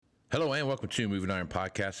Hello and welcome to Moving Iron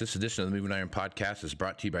Podcast. This edition of the Moving Iron Podcast is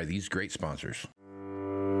brought to you by these great sponsors.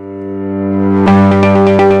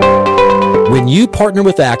 When you partner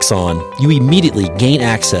with Axon, you immediately gain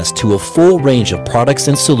access to a full range of products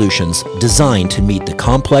and solutions designed to meet the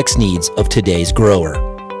complex needs of today's grower.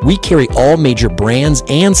 We carry all major brands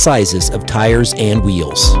and sizes of tires and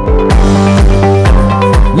wheels.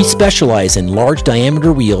 We specialize in large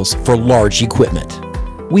diameter wheels for large equipment.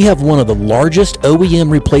 We have one of the largest OEM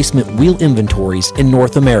replacement wheel inventories in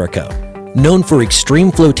North America. Known for extreme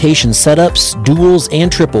flotation setups, duals, and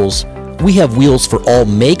triples, we have wheels for all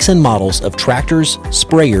makes and models of tractors,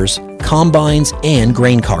 sprayers, combines, and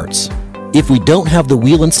grain carts. If we don't have the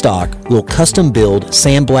wheel in stock, we'll custom build,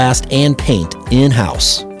 sandblast, and paint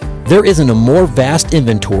in-house. There isn't a more vast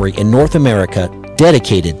inventory in North America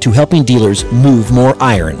dedicated to helping dealers move more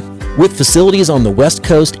iron. With facilities on the West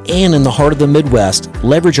Coast and in the heart of the Midwest,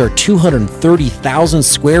 leverage our 230,000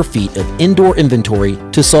 square feet of indoor inventory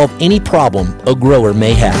to solve any problem a grower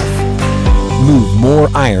may have. Move more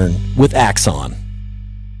iron with Axon.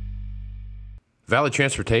 Valley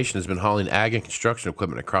Transportation has been hauling ag and construction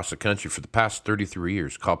equipment across the country for the past 33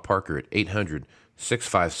 years. Call Parker at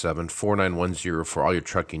 800-657-4910 for all your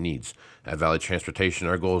trucking needs. At Valley Transportation,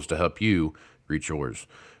 our goal is to help you reach yours.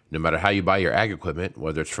 No matter how you buy your ag equipment,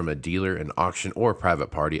 whether it's from a dealer, an auction, or a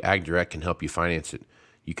private party, AgDirect can help you finance it.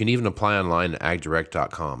 You can even apply online at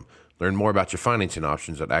agdirect.com. Learn more about your financing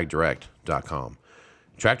options at agdirect.com.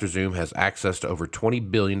 TractorZoom has access to over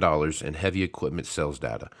 $20 billion in heavy equipment sales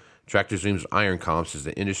data. TractorZoom's Iron Comps is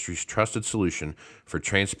the industry's trusted solution for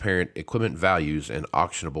transparent equipment values and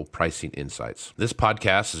auctionable pricing insights. This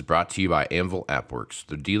podcast is brought to you by Anvil AppWorks.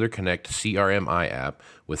 The Dealer Connect CRMI app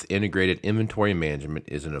with integrated inventory management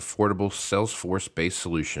is an affordable Salesforce-based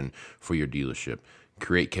solution for your dealership.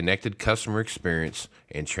 Create connected customer experience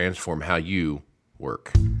and transform how you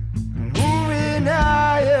work. Moving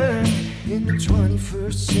iron in the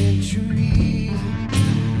 21st century.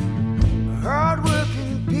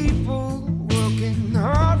 Hard-working people working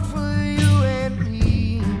hard for you and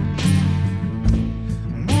me.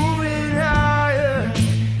 Moving iron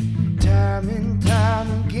time and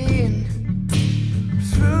time again.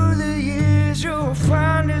 Through the years you'll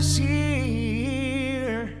find us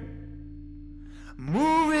here.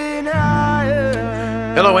 Moving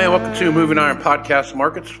iron. Hello and welcome to Moving Iron Podcast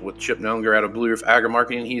Markets with Chip Nellinger out of Blue Earth Agri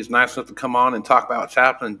Marketing. He is nice enough to come on and talk about what's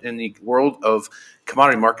happening in the world of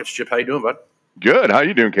commodity markets. Chip, how you doing, bud? Good. How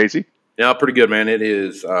you doing, Casey? Yeah, pretty good, man. It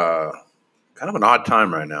is kind of an odd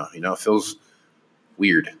time right now. You know, it feels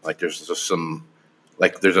weird. Like there's just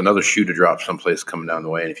there's another shoe to drop someplace coming down the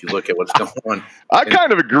way. And if you look at what's going on, I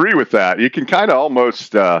kind of agree with that. You can kind of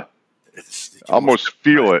almost feel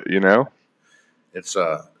it, you know? It's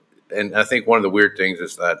and I think one of the weird things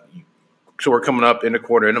is that so we're coming up in a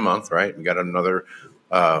quarter in a month, right? We got another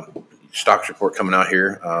stocks report coming out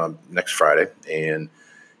here next Friday, and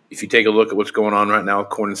if you take a look at what's going on right now with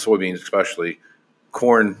corn and soybeans, especially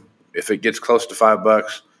corn, if it gets close to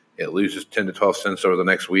 $5, it loses 10 to 12 cents over the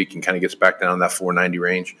next week and kind of gets back down in that 4.90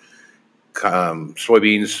 range.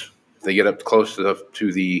 Soybeans, if they get up close to the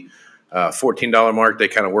 $14 mark, they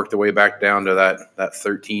kind of work their way back down to that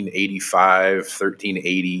 $13.85,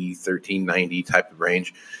 $13.80, $13.90 type of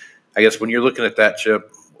range. I guess when you're looking at that,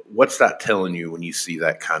 Chip, what's that telling you when you see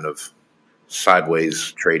that kind of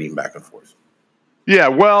sideways trading back and forth? Yeah,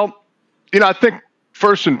 well, I think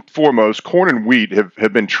first and foremost, corn and wheat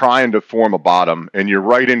have been trying to form a bottom, and you're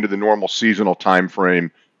right into the normal seasonal time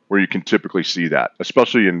frame where you can typically see that,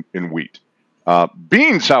 especially in wheat.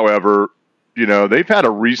 Beans, however, they've had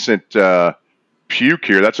a recent puke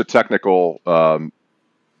here. That's a technical,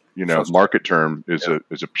 market term is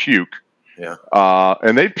a puke. Yeah.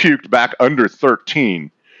 And they puked back under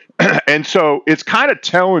 13. And so it's kind of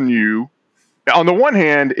telling you, on the one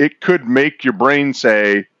hand, it could make your brain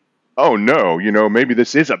say, oh, no, maybe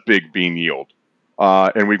this is a big bean yield,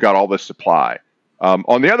 and we've got all this supply.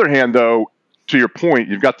 On the other hand, though, to your point,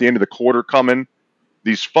 you've got the end of the quarter coming.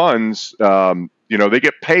 These funds, they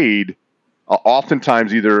get paid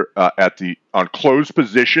oftentimes either on closed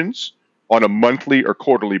positions on a monthly or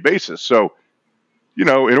quarterly basis. So, in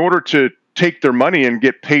order to take their money and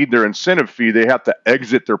get paid their incentive fee, they have to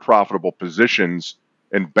exit their profitable positions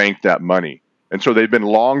and bank that money. And so they've been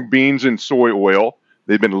long beans and soy oil.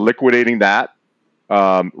 They've been liquidating that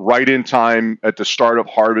right in time at the start of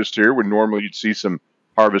harvest here, when normally you'd see some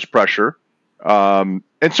harvest pressure. And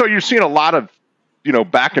so you're seeing a lot of,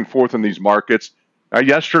 back and forth in these markets.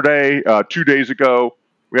 Yesterday, 2 days ago,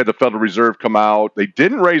 we had the Federal Reserve come out. They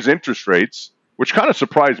didn't raise interest rates, which kind of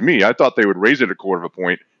surprised me. I thought they would raise it a quarter of a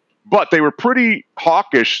point. But they were pretty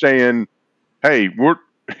hawkish, saying, hey,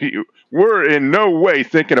 we're in no way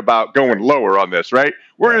thinking about going lower on this, right?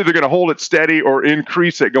 We're either going to hold it steady or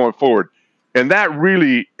increase it going forward. And that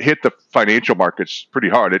really hit the financial markets pretty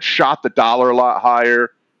hard. It shot the dollar a lot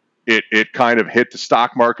higher. It kind of hit the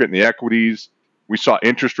stock market and the equities. We saw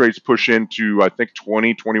interest rates push into, I think,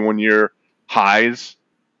 21 year highs.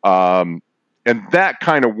 And that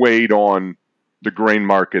kind of weighed on the grain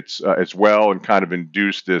markets as well, and kind of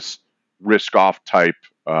induced this risk off type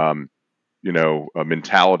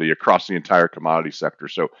mentality across the entire commodity sector.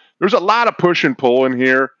 So there's a lot of push and pull in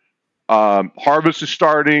here. Harvest is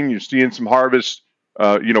starting. You're seeing some harvest,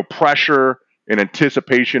 pressure and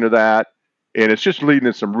anticipation of that, and it's just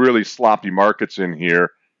leading to some really sloppy markets in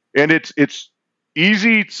here. And it's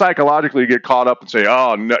easy psychologically to get caught up and say,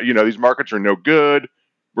 oh, no, these markets are no good.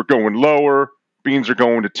 We're going lower. Beans are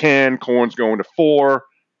going to 10. Corn's going to 4.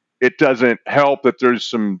 It doesn't help that there's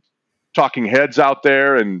some talking heads out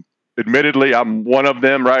there, and admittedly, I'm one of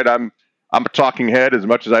them, right? I'm a talking head as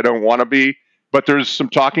much as I don't want to be, but there's some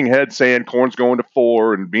talking heads saying corn's going to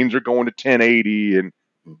 4 and beans are going to 1080, and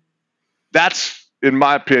that's, in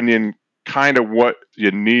my opinion, kind of what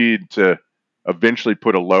you need to eventually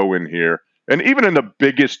put a low in here. And even in the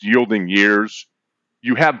biggest yielding years,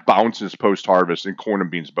 you have bounces post-harvest in corn and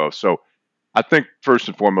beans both. So I think first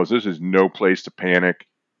and foremost, this is no place to panic.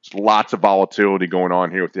 There's lots of volatility going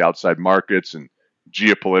on here with the outside markets and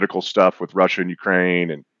geopolitical stuff with Russia and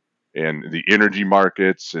Ukraine and the energy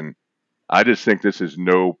markets. And I just think this is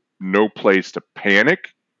no place to panic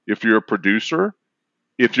if you're a producer.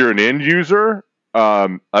 If you're an end user,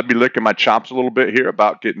 I'd be licking my chops a little bit here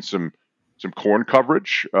about getting some corn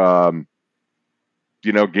coverage.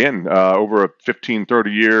 Again, over a 15,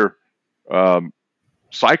 30 year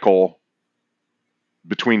cycle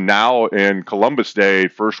between now and Columbus Day,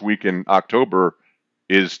 first week in October,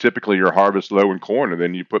 is typically your harvest low in corn, and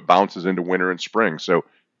then you put bounces into winter and spring. So I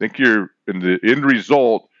think you're in the end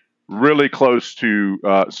result really close to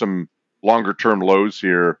some longer term lows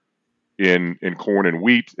here in corn and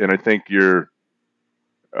wheat. And I think you're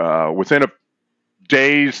within a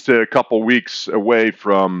days to a couple weeks away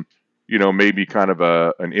from, maybe kind of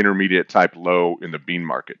an intermediate type low in the bean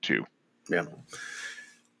market too. Yeah.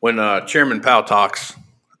 When Chairman Powell talks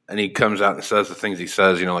and he comes out and says the things he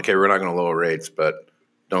says, like, hey, we're not going to lower rates, but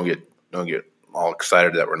don't get all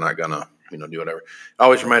excited that we're not going to, do whatever. It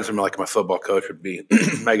always reminds me like my football coach would be,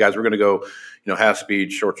 hey guys, we're going to go, half speed,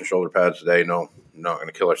 shorts and shoulder pads today. No, we're not going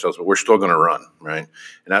to kill ourselves, but we're still going to run, right?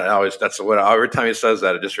 And every time he says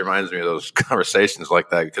that, it just reminds me of those conversations like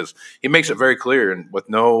that, because he makes it very clear and with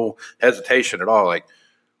no hesitation at all. Like,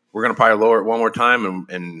 we're going to probably lower it one more time,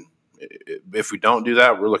 and if we don't do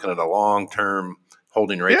that, we're looking at a long-term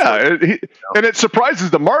holding rate. Yeah, and it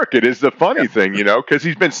surprises the market is the funny thing, because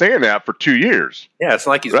he's been saying that for 2 years. Yeah, it's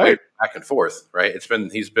like he's right back and forth, right?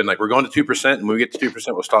 He's been like, we're going to 2%, and when we get to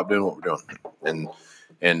 2%, we'll stop doing what we're doing.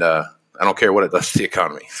 And I don't care what it does to the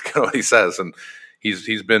economy. It's kind of what he says, and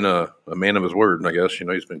he's been a man of his word, I guess.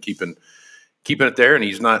 He's been keeping it there, and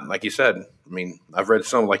he's not, like you said. I mean, I've read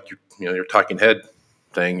some like your talking head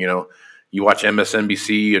thing. You watch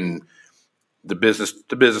MSNBC and the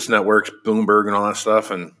business networks, Bloomberg and all that stuff,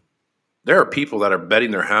 and there are people that are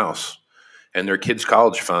betting their house and their kids'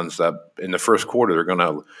 college funds that in the first quarter they're going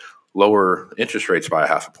to lower interest rates by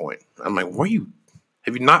 0.5 point. I'm like,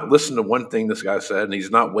 have you not listened to one thing this guy said? And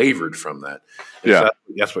he's not wavered from that. And yeah,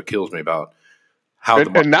 that's what kills me about how.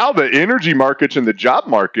 And now the energy markets and the job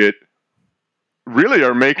market really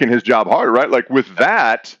are making his job harder, right? Like with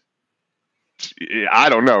that, I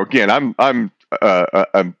don't know. Again, I'm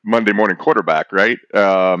a Monday morning quarterback, right?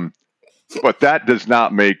 But that does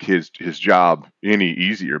not make his job any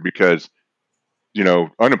easier, because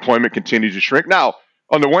unemployment continues to shrink. Now,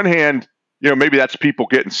 on the one hand, maybe that's people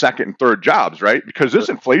getting second and third jobs, right? Because this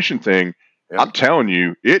inflation thing, I'm telling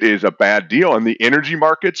you, it is a bad deal. And the energy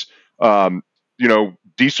markets,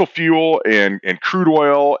 diesel fuel and crude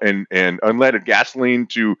oil and unleaded gasoline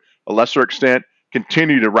to a lesser extent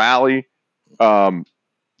continue to rally.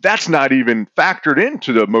 That's not even factored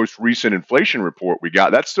into the most recent inflation report we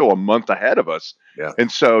got. That's still a month ahead of us. Yeah.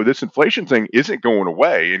 And so this inflation thing isn't going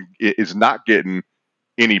away, and it is not getting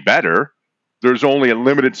any better. There's only a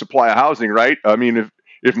limited supply of housing, right? I mean,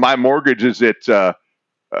 if my mortgage is at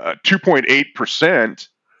 2.8%,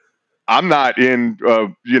 I'm not in a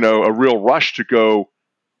real rush to go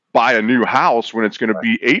buy a new house when it's going to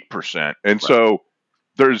be 8%. And so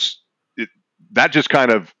that just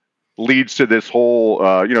kind of leads to this whole,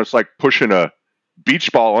 it's like pushing a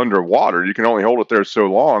beach ball underwater. You can only hold it there so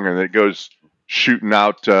long, and it goes shooting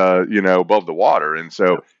out, above the water. And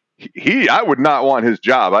so I would not want his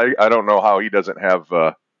job. I don't know how he doesn't have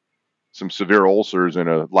some severe ulcers and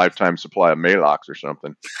a lifetime supply of Malox or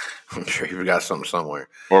something, I'm sure you've got something somewhere.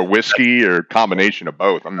 or whiskey, or combination of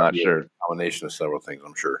both. I'm not sure. Combination of several things,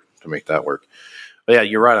 I'm sure, to make that work. But yeah,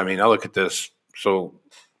 you're right. I mean, I look at this. So,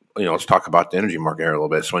 let's talk about the energy market here a little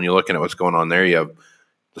bit. So when you're looking at what's going on there, you have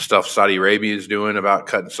the stuff Saudi Arabia is doing about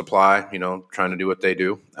cutting supply, trying to do what they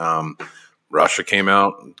do. Russia came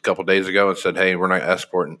out a couple of days ago and said, hey, we're not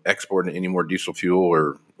exporting any more diesel fuel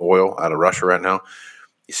or oil out of Russia right now.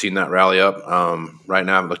 You've seen that rally up. Right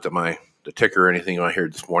now, I haven't looked at the ticker or anything on here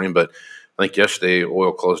this morning, but I think yesterday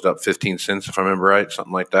oil closed up 15 cents, if I remember right,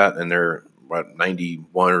 something like that. And they're about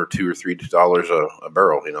 91 or $2 or $3 a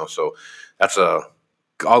barrel, So that's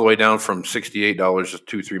all the way down from $68 just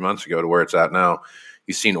 2-3 months ago to where it's at now.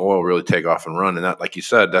 You've seen oil really take off and run. And that, like you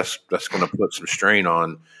said, that's going to put some strain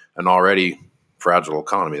on an already fragile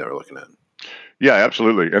economy that we're looking at. Yeah,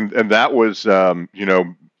 absolutely. And that was, I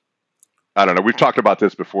don't know. We've talked about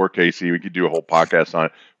this before, Casey. We could do a whole podcast on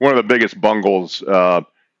it. One of the biggest bungles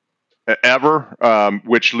ever,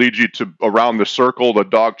 which leads you to around the circle, the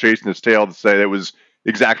dog chasing his tail, to say that was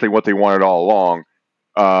exactly what they wanted all along,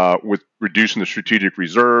 with reducing the strategic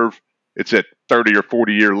reserve. It's at 30 or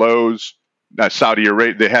 40-year lows. Saudi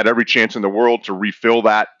Arabia, they had every chance in the world to refill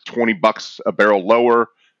that $20 a barrel lower.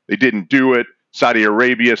 They didn't do it. Saudi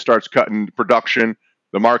Arabia starts cutting production.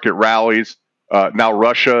 The market rallies. Now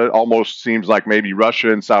Russia, almost seems like maybe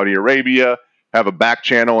Russia and Saudi Arabia have a back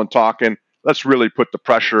channel and talking. Let's really put the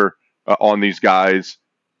pressure on these guys.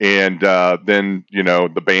 And then,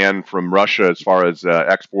 the ban from Russia as far as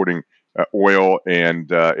exporting oil and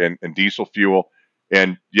diesel fuel.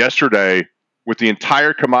 And yesterday, with the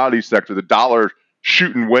entire commodity sector, the dollar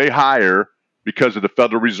shooting way higher because of the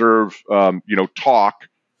Federal Reserve, talk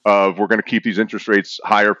of we're going to keep these interest rates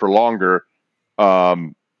higher for longer.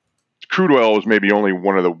 Crude oil is maybe only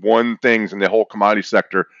one of the things in the whole commodity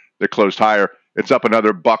sector that closed higher. It's up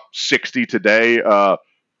another $1.60 today,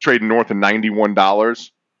 trading north of $91.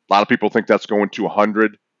 A lot of people think that's going to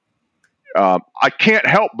 100. I can't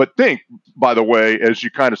help but think, by the way, as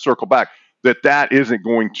you kind of circle back, that isn't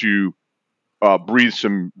going to breathe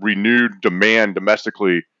some renewed demand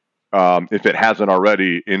domestically, if it hasn't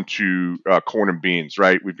already, into corn and beans,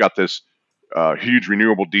 right? We've got this huge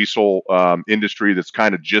renewable diesel industry that's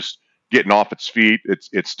kind of just getting off its feet.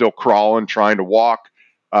 It's still crawling, trying to walk.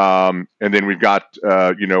 And then we've got,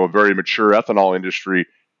 a very mature ethanol industry,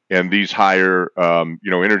 and these higher,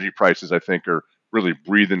 energy prices, I think, are really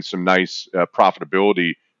breathing some nice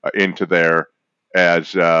profitability into there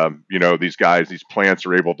as, these plants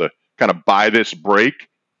are able to kind of buy this break,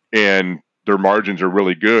 and their margins are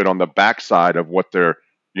really good on the backside of what they're,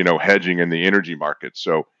 hedging in the energy market.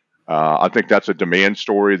 So I think that's a demand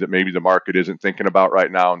story that maybe the market isn't thinking about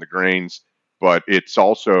right now in the grains, but it's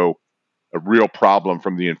also a real problem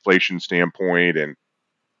from the inflation standpoint, and,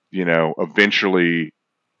 eventually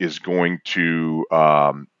is going to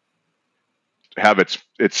have its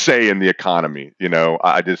say in the economy.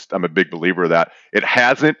 I'm a big believer of that. It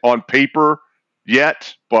hasn't on paper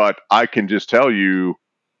yet, but I can just tell you,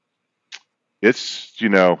 it's,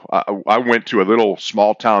 I went to a little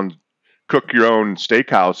small town cook your own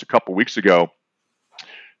steakhouse a couple weeks ago,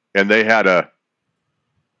 and they had a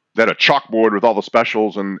chalkboard with all the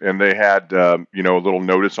specials, and they had, a little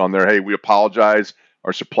notice on there. Hey, we apologize.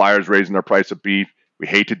 Our suppliers raising their price of beef. We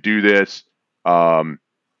hate to do this.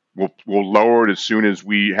 We'll lower it as soon as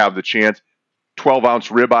we have the chance. 12-ounce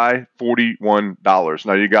ribeye, $41.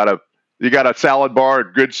 Now you got a salad bar,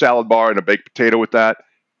 a good salad bar, and a baked potato with that.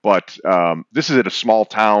 But this is at a small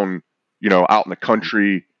town, out in the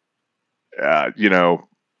country,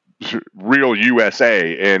 real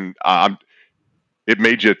USA, and it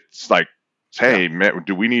made you like, hey, man,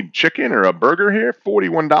 do we need chicken or a burger here?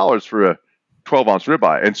 $41 for a 12-ounce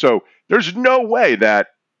ribeye. And so there's no way that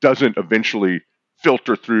doesn't eventually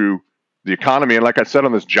filter through the economy. And like I said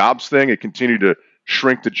on this jobs thing, it continued to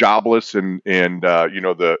shrink the jobless, and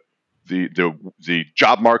the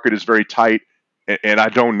job market is very tight. And I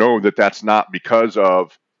don't know that that's not because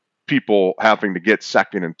of people having to get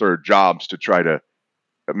second and third jobs to try to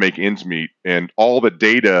make ends meet. And all the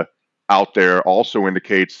data out there also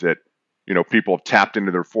indicates that, people have tapped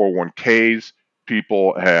into their 401ks.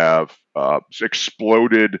 People have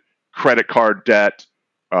exploded credit card debt,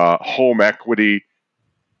 home equity.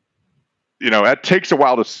 It takes a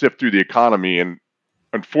while to sift through the economy. And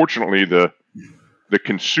unfortunately, the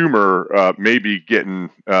consumer may be getting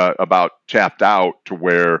about tapped out to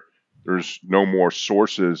where there's no more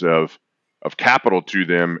sources of capital to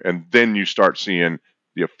them. And then you start seeing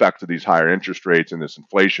the effect of these higher interest rates and this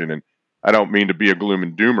inflation. And I don't mean to be a gloom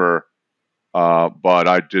and doomer, but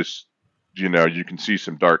you can see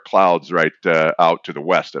some dark clouds right out to the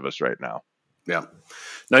west of us right now. Yeah.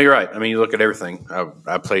 No, you're right. I mean, you look at everything. I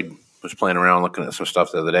was playing around looking at some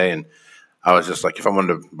stuff the other day, and I was just like, if I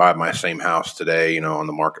wanted to buy my same house today, on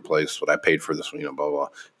the marketplace, what I paid for this one, blah, blah,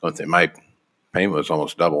 blah. My payment was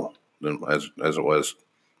almost double than as it was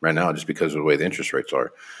right now, just because of the way the interest rates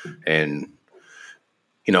are. And,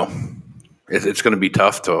 it's going to be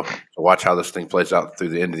tough to watch how this thing plays out through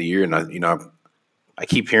the end of the year. And I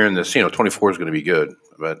keep hearing this, 24 is going to be good,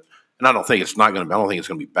 and I don't think it's not going to be, I don't think it's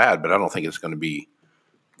going to be bad, but I don't think it's going to be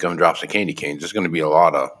gumdrops and candy canes. There's going to be a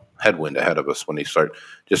lot of headwind ahead of us when they start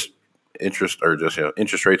interest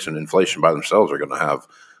rates and inflation by themselves are going to have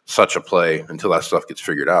such a play until that stuff gets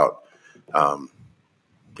figured out.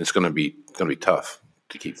 It's going to be tough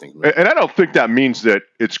to keep things moving. And I don't think that means that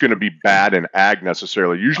it's going to be bad in ag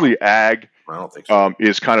necessarily. Usually ag I don't think so.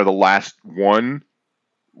 Is kind of the last one.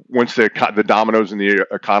 Once the dominoes in the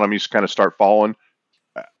economies kind of start falling,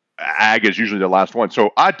 ag is usually the last one.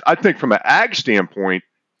 So I think from an ag standpoint,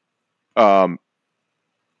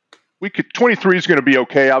 23 is going to be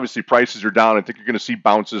okay. Obviously, prices are down. I think you're going to see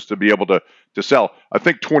bounces to be able to sell. I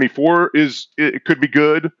think 24 it could be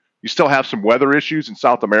good. You still have some weather issues in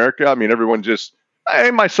South America. I mean, everyone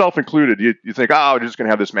myself included, you think, we're just going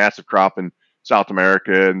to have this massive crop in South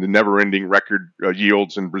America and the never-ending record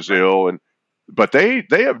yields in Brazil, but they've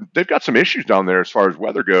got some issues down there as far as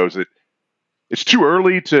weather goes. It's too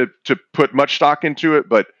early to put much stock into it,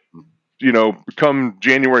 but come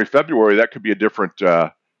January, February, that could be a different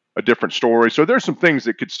story. So there's some things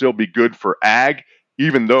that could still be good for ag,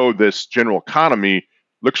 even though this general economy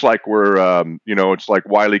looks like we're, it's like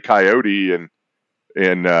Wile E. Coyote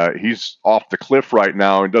and he's off the cliff right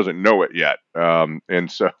now and doesn't know it yet.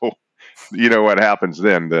 And so, what happens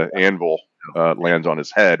then? The anvil lands on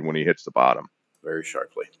his head when he hits the bottom. Very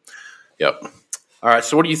sharply. Yep. All right.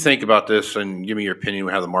 So what do you think about this? And give me your opinion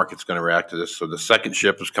on how the market's going to react to this. So the second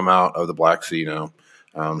ship has come out of the Black Sea now,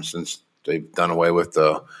 since they've done away with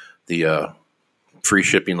the free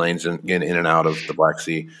shipping lanes in and out of the Black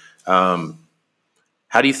Sea.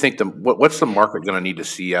 How do you think what's the market going to need to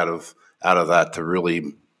see out of that to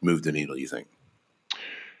really move the needle, you think?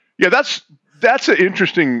 Yeah, that's an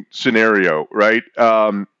interesting scenario, right?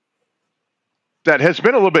 That has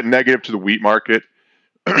been a little bit negative to the wheat market.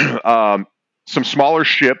 Some smaller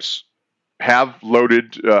ships have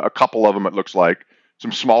loaded a couple of them, it looks like,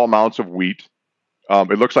 some small amounts of wheat.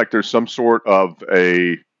 It looks like there's some sort of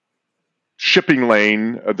a shipping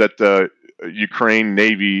lane that the Ukraine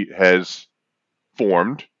Navy has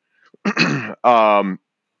formed.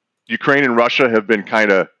 Ukraine and Russia have been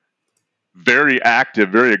kind of very active,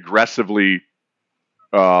 very aggressively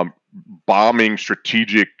bombing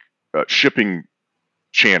strategic shipping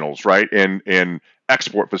channels, right? And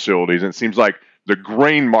export facilities. And it seems like the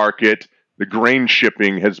grain market, the grain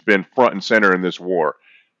shipping has been front and center in this war.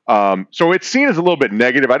 So it's seen as a little bit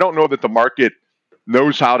negative. I don't know that the market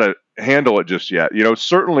knows how to handle it just yet.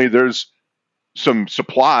 Certainly there's some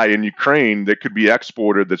supply in Ukraine that could be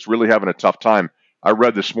exported that's really having a tough time. I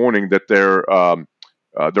read this morning that their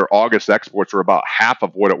August exports are about half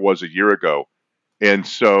of what it was a year ago. And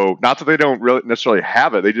so not that they don't really necessarily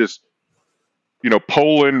have it, they just,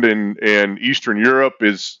 Poland and Eastern Europe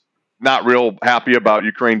is not real happy about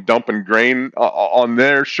Ukraine dumping grain on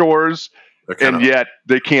their shores, and yet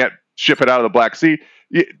they can't ship it out of the Black Sea.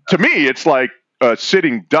 To me, it's like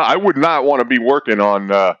sitting duck. I would not want to be working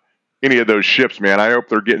on any of those ships, man. I hope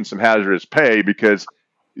they're getting some hazardous pay because,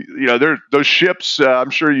 those ships. I'm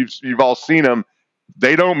sure you've all seen them.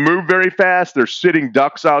 They don't move very fast. They're sitting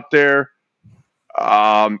ducks out there.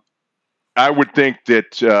 I would think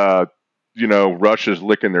that Russia's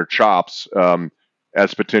licking their chops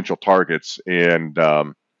as potential targets, and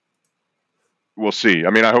we'll see. I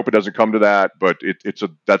mean, I hope it doesn't come to that, but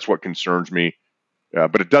that's what concerns me.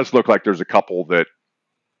 But it does look like there's a couple that,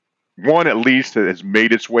 one at least, has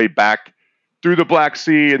made its way back through the Black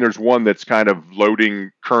Sea, and there's one that's kind of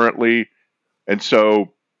loading currently. And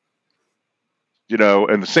so, in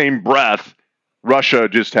the same breath, Russia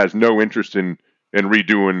just has no interest in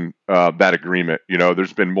redoing that agreement.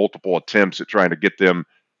 There's been multiple attempts at trying to get them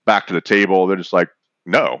back to the table. They're just like,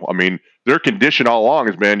 no. I mean, their condition all along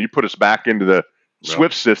has been, you put us back into the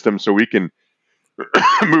SWIFT system so we can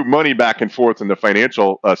move money back and forth in the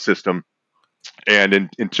financial system. And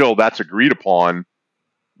until that's agreed upon,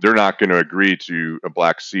 they're not going to agree to a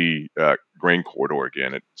Black Sea grain corridor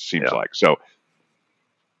again, it seems like. So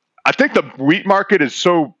I think the wheat market is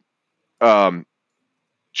so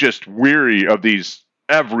just weary of these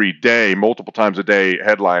every day, multiple times a day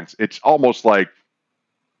headlines. It's almost like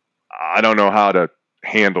I don't know how to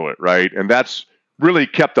handle it, right? And that's really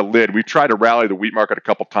kept a lid. We've tried to rally the wheat market a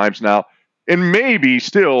couple times now, and maybe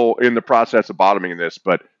still in the process of bottoming this,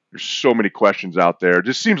 but there's so many questions out there. It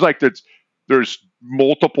just seems like there's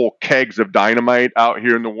multiple kegs of dynamite out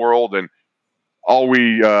here in the world, and all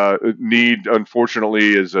we need,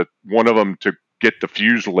 unfortunately, is one of them to get the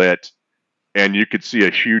fuse lit, and you could see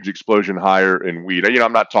a huge explosion higher in wheat.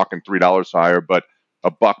 I'm not talking $3 higher, but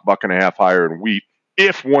a buck and a half higher in wheat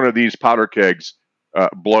if one of these powder kegs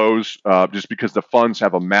blows, just because the funds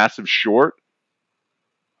have a massive short.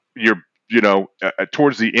 You're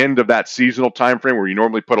towards the end of that seasonal time frame where you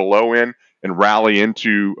normally put a low in and rally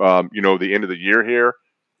into the end of the year here,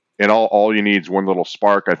 and all you need is one little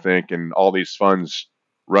spark, I think, and all these funds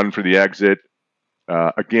run for the exit.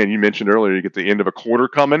 Again, you mentioned earlier you get the end of a quarter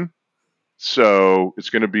coming, so it's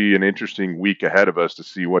going to be an interesting week ahead of us to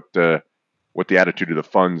see what the attitude of the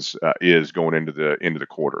funds is going into the end of the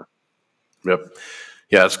quarter. Yep.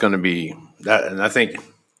 Yeah, it's going to be that. And I think,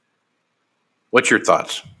 what's your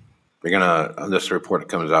thoughts? They're going to, on this report that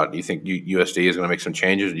comes out, do you think USD is going to make some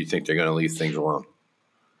changes, or do you think they're going to leave things alone?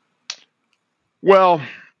 Well,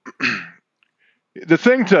 the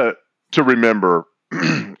thing to remember,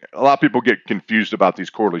 a lot of people get confused about these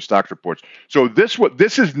quarterly stocks reports. So this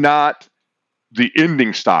is not the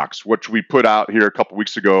ending stocks, which we put out here a couple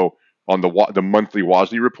weeks ago on the monthly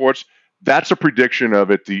WASD reports. That's a prediction of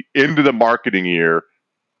at the end of the marketing year,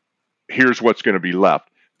 here's what's going to be left.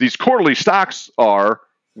 These quarterly stocks are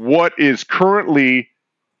what is currently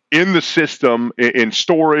in the system, in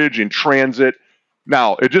storage, in transit.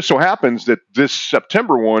 Now, it just so happens that this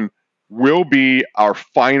September one will be our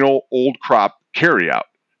final old crop carryout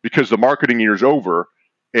because the marketing year is over.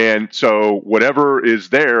 And so whatever is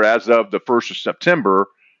there as of the 1st of September,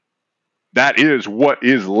 that is what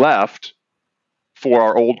is left for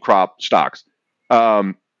our old crop stocks.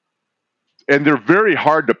 And they're very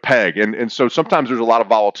hard to peg. And so sometimes there's a lot of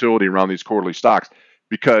volatility around these quarterly stocks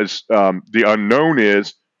because the unknown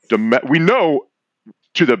is, we know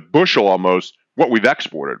to the bushel almost what we've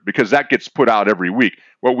exported because that gets put out every week.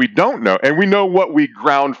 What we don't know, and we know what we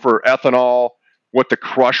ground for ethanol, what the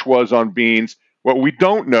crush was on beans. What we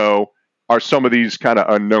don't know are some of these kind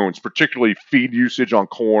of unknowns, particularly feed usage on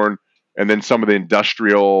corn, and then some of the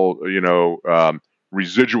industrial,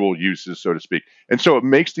 residual uses, so to speak. And so it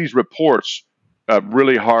makes these reports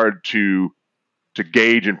really hard to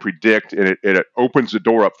gauge and predict, and it opens the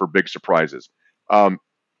door up for big surprises.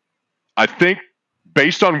 I think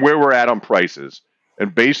based on where we're at on prices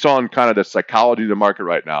and based on kind of the psychology of the market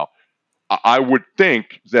right now, I would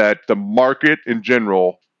think that the market in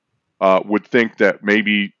general would think that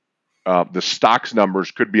maybe the stocks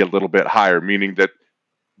numbers could be a little bit higher, meaning that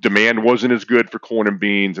demand wasn't as good for corn and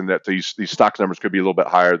beans, and that these stocks numbers could be a little bit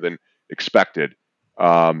higher than expected.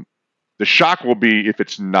 The shock will be if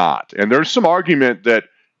it's not. And there's some argument that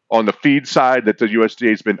on the feed side that the USDA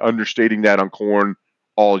has been understating that on corn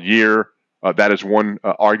all year. That is one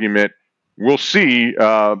argument. We'll see.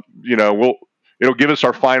 It'll give us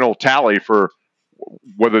our final tally for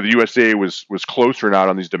whether the USDA was close or not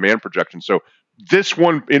on these demand projections. So this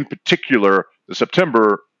one in particular, the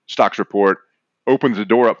September stocks report, opens the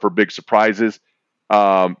door up for big surprises.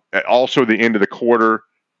 Also, the end of the quarter.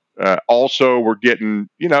 Also, we're getting,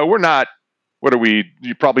 we're not,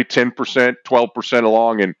 you're probably 10%, 12%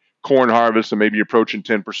 along in corn harvest and maybe approaching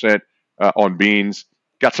 10% on beans.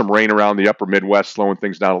 Got some rain around the upper Midwest, slowing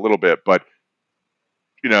things down a little bit. But,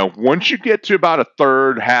 once you get to about a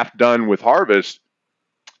third, half done with harvest,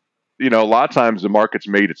 a lot of times the market's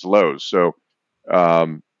made its lows. So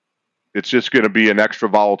it's just going to be an extra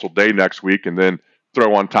volatile day next week, and then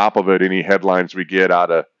throw on top of it any headlines we get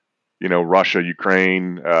out of, Russia,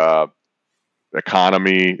 Ukraine,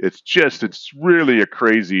 economy. It's really a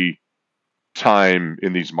crazy time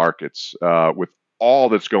in these markets with all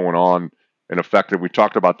that's going on and effective. We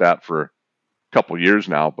talked about that for a couple of years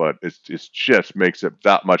now, but it just makes it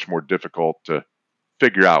that much more difficult to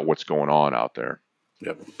figure out what's going on out there.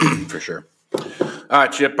 Yep, for sure. All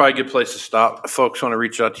right, Chip, probably a good place to stop. If folks want to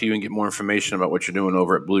reach out to you and get more information about what you're doing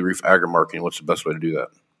over at Blue Reef Agri-Marketing, what's the best way to do that?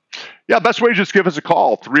 Yeah, best way is just give us a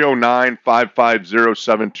call.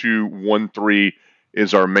 309-550-7213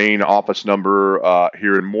 is our main office number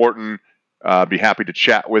here in Morton. Be happy to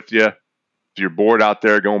chat with you. If you're bored out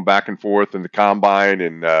there going back and forth in the combine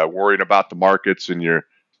and worrying about the markets and your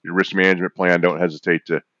risk management plan, don't hesitate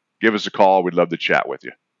to give us a call. We'd love to chat with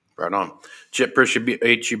you. Right on. Chip,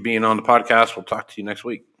 appreciate you being on the podcast. We'll talk to you next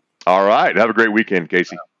week. All right. Have a great weekend,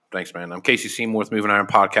 Casey. Thanks, man. I'm Casey Seymour with Moving Iron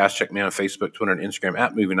Podcast. Check me out on Facebook, Twitter, and Instagram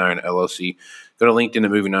at Moving Iron LLC. Go to LinkedIn, the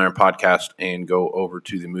Moving Iron Podcast, and go over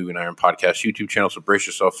to the Moving Iron Podcast YouTube channel. So brace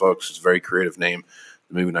yourself, folks. It's a very creative name.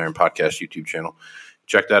 the Moving Iron Podcast YouTube channel.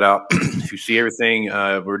 Check that out. If you see everything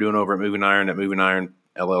we're doing over at Moving Iron at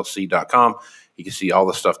movingironllc.com, you can see all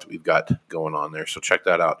the stuff that we've got going on there. So check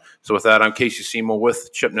that out. So with that, I'm Casey Seymour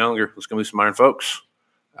with Chip Nellinger. Let's go move some iron, folks.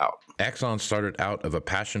 Out. Axon started out of a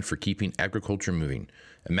passion for keeping agriculture moving.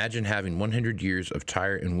 Imagine having 100 years of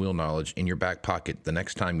tire and wheel knowledge in your back pocket the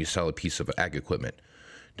next time you sell a piece of ag equipment.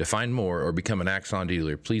 To find more or become an Axon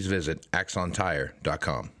dealer, please visit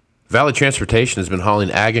axontire.com. Valley Transportation has been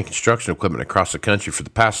hauling ag and construction equipment across the country for the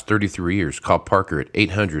past 33 years. Call Parker at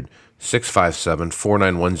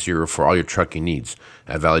 800-657-4910 for all your trucking needs.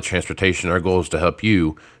 At Valley Transportation, our goal is to help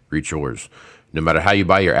you reach yours. No matter how you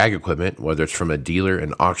buy your ag equipment, whether it's from a dealer,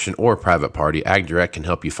 an auction, or a private party, AgDirect can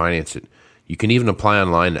help you finance it. You can even apply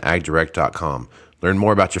online at agdirect.com. Learn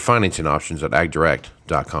more about your financing options at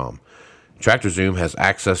agdirect.com. TractorZoom has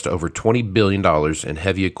access to over $20 billion in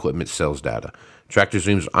heavy equipment sales data.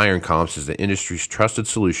 TractorZoom's Iron Comps is the industry's trusted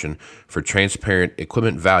solution for transparent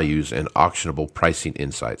equipment values and auctionable pricing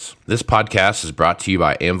insights. This podcast is brought to you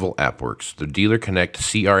by Anvil AppWorks. The Dealer Connect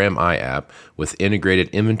CRMI app with integrated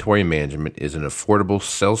inventory management is an affordable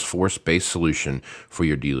Salesforce-based solution for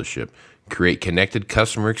your dealership. Create connected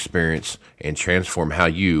customer experience and transform how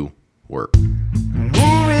you work.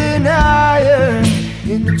 Moving iron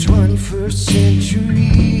in the 21st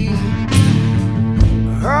century.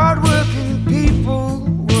 Hardware